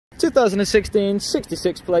2016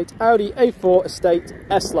 66 plate Audi A4 Estate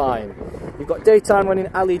S-Line. You've got daytime running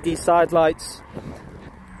LED side lights,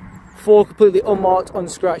 4 completely unmarked,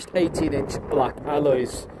 unscratched 18-inch black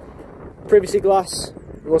alloys. Privacy glass,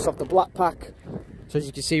 you also have the black pack, so as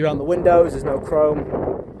you can see around the windows there's no chrome,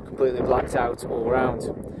 completely blacked out all around.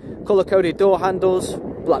 Colour coded door handles,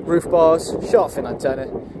 black roof bars, shark fin antenna,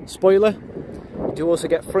 spoiler. You do also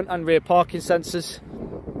get front and rear parking sensors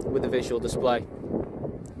with a visual display.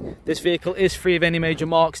 This vehicle is free of any major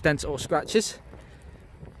marks, dents or scratches.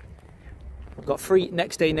 We've got free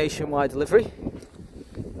next day nationwide delivery,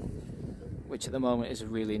 which at the moment is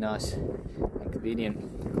really nice and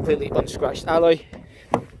convenient. Completely unscratched alloy,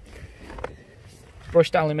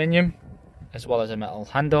 brushed aluminium as well as a metal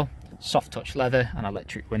handle, soft touch leather and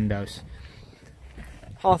electric windows.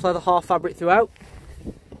 Half leather, half fabric throughout.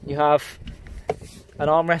 You have an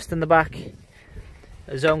armrest in the back,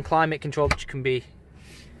 a zone climate control which can be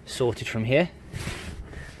sorted from here.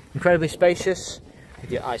 Incredibly spacious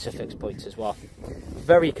with your ISOFIX points as well.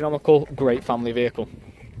 Very economical, great family vehicle.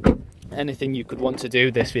 Anything you could want to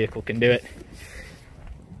do, this vehicle can do it.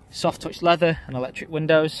 Soft touch leather and electric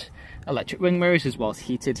windows, electric wing mirrors as well as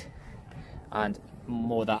heated, and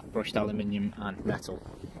more of that brushed aluminium and metal.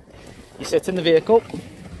 You sit in the vehicle,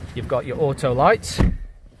 you've got your auto lights,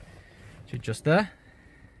 which are just there.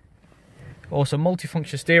 Also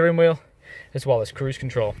multifunction steering wheel as well as cruise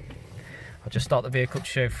control. I'll just start the vehicle to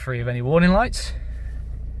show free of any warning lights.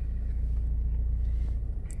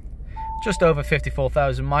 Just over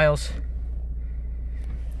 54,000 miles.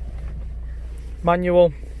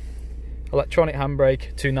 Manual, electronic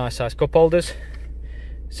handbrake, 2 nice size cup holders.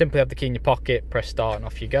 Simply have the key in your pocket, press start and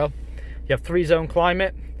off you go. You have 3 zone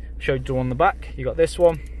climate, showed you on the back. You got this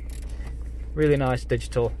one, really nice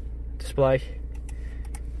digital display.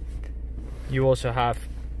 You also have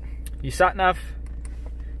your sat nav,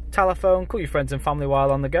 telephone, call your friends and family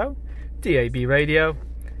while on the go, DAB radio,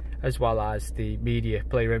 as well as the media,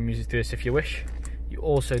 play your own music through this if you wish. You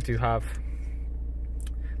also do have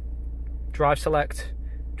drive select,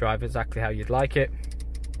 drive exactly how you'd like it,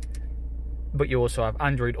 but you also have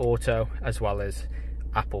Android Auto as well as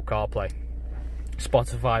Apple CarPlay.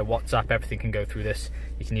 Spotify, WhatsApp, everything can go through this.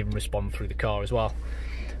 You can even respond through the car as well.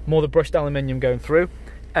 More of the brushed aluminium going through,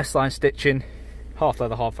 S-line stitching, half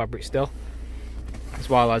leather, half fabric still, as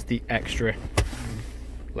well as the extra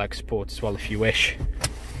leg support as well if you wish.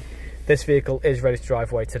 This vehicle is ready to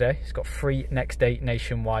drive away today. It's got free next day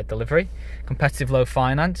nationwide delivery, competitive low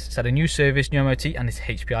finance, it's had a new service, new MOT and it's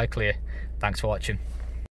HPI clear. Thanks for watching.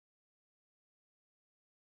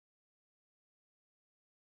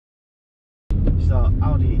 This is our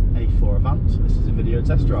Audi A4 Avant. This is a video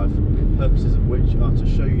test drive, purposes of which are to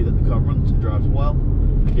show you that the car runs and drives well,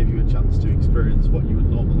 and give you a chance to experience what you would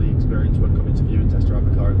normally experience when coming to view and test drive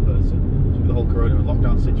a car in person. So with the whole corona and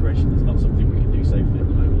lockdown situation, it's not something we can do safely at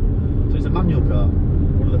the moment. So it's a manual car.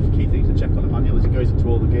 One of the key things to check on a manual is it goes into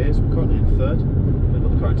all the gears. We're currently in 3rd. We're going to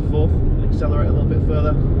put the car into 4th and accelerate a little bit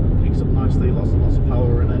further. Picks up nicely, lots and lots of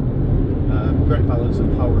power in it. Great balance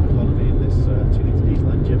of power and economy in this 2-litre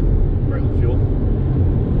diesel engine. Great on fuel.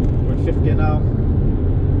 We're in 5th gear now,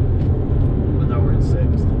 and now we're in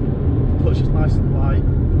 6th. Clutch is nice and light,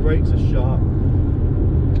 brakes are sharp.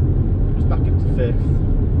 Just back into 5th,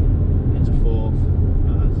 into 4th,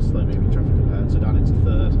 there's a slow moving traffic ahead, so down into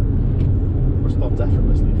 3rd. Responds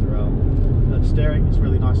effortlessly throughout. The steering is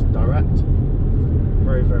really nice and direct,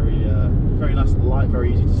 very nice and light,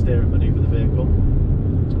 very easy to steer and manoeuvre the vehicle.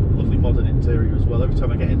 Lovely modern interior as well. Every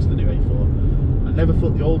time I get into the new A4, I never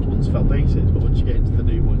thought the old ones felt dated, but once you get into the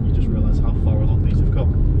new one you just realise how far along these have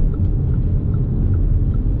come.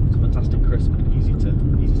 It's fantastic, crisp and easy to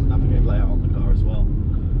navigate layout on the car as well.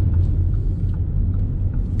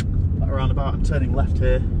 That roundabout, I'm turning left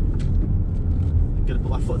here. I'm going to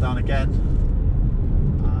put my foot down again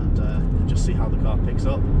and just see how the car picks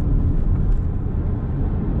up.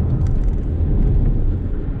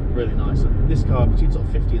 Really nice. And this car, between sort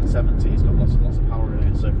of 50 and 70, it's got lots and lots of power in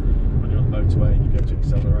it, so when you're on the motorway and you go to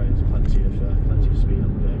accelerate, there's plenty of speed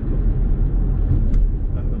on the vehicle.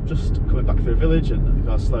 I'm just coming back through a village and the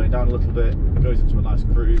car's slowing down a little bit. It goes into a nice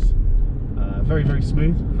cruise. Very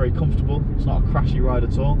smooth, very comfortable. It's not a crashy ride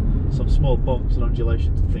at all. Some small bumps and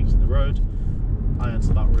undulations and things in the road. I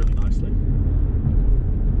answer that really nicely.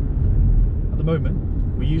 At the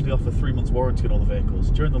moment, we usually offer 3 months warranty on all the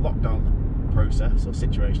vehicles. During the lockdown process or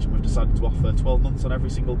situation, we've decided to offer 12 months on every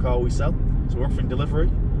single car we sell. So we're offering delivery,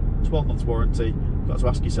 12 months warranty. You've got to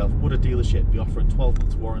ask yourself, would a dealership be offering 12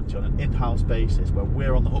 months warranty on an in-house basis where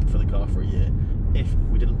we're on the hook for the car for a year if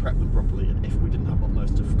we didn't prep them properly and if we didn't have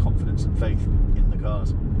utmost of confidence and faith in the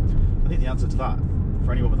cars? I think the answer to that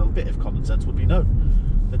for anyone with a bit of common sense would be no.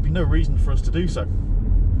 There'd be no reason for us to do so.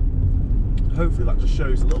 Hopefully that just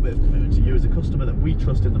shows a little bit of commitment to you as a customer, that we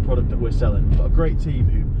trust in the product that we're selling. We've got a great team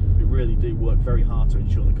who really do work very hard to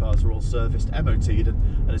ensure the cars are all serviced, MOT'd,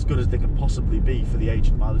 and as good as they can possibly be for the age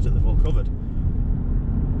and mileage that they've all covered.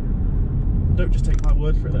 Don't just take my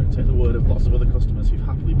word for it though, take the word of lots of other customers who've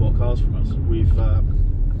happily bought cars from us. We've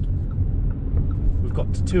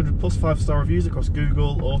got 200 plus 5-star reviews across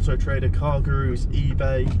Google, Auto Trader, Car Gurus,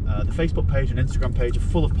 eBay. The Facebook page and Instagram page are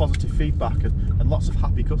full of positive feedback, and lots of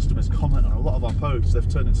happy customers comment on a lot of our posts. They've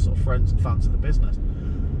turned into sort of friends and fans of the business.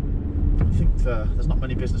 I think there's not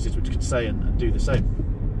many businesses which could say and do the same.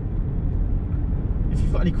 If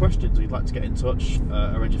you've got any questions or you'd like to get in touch,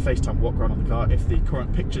 arrange a FaceTime walk around on the car, if the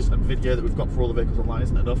current pictures and video that we've got for all the vehicles online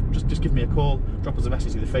isn't enough, just give me a call, drop us a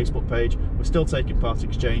message through the Facebook page. We're still taking part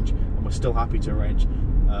exchange, and we're still happy to arrange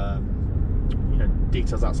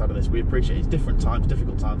details outside of this. We appreciate it's different times,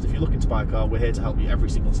 difficult times. If you're looking to buy a car, we're here to help you every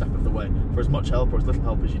single step of the way, for as much help or as little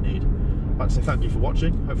help as you need. I'd like to say thank you for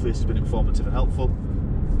watching. Hopefully this has been informative and helpful.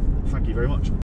 Thank you very much.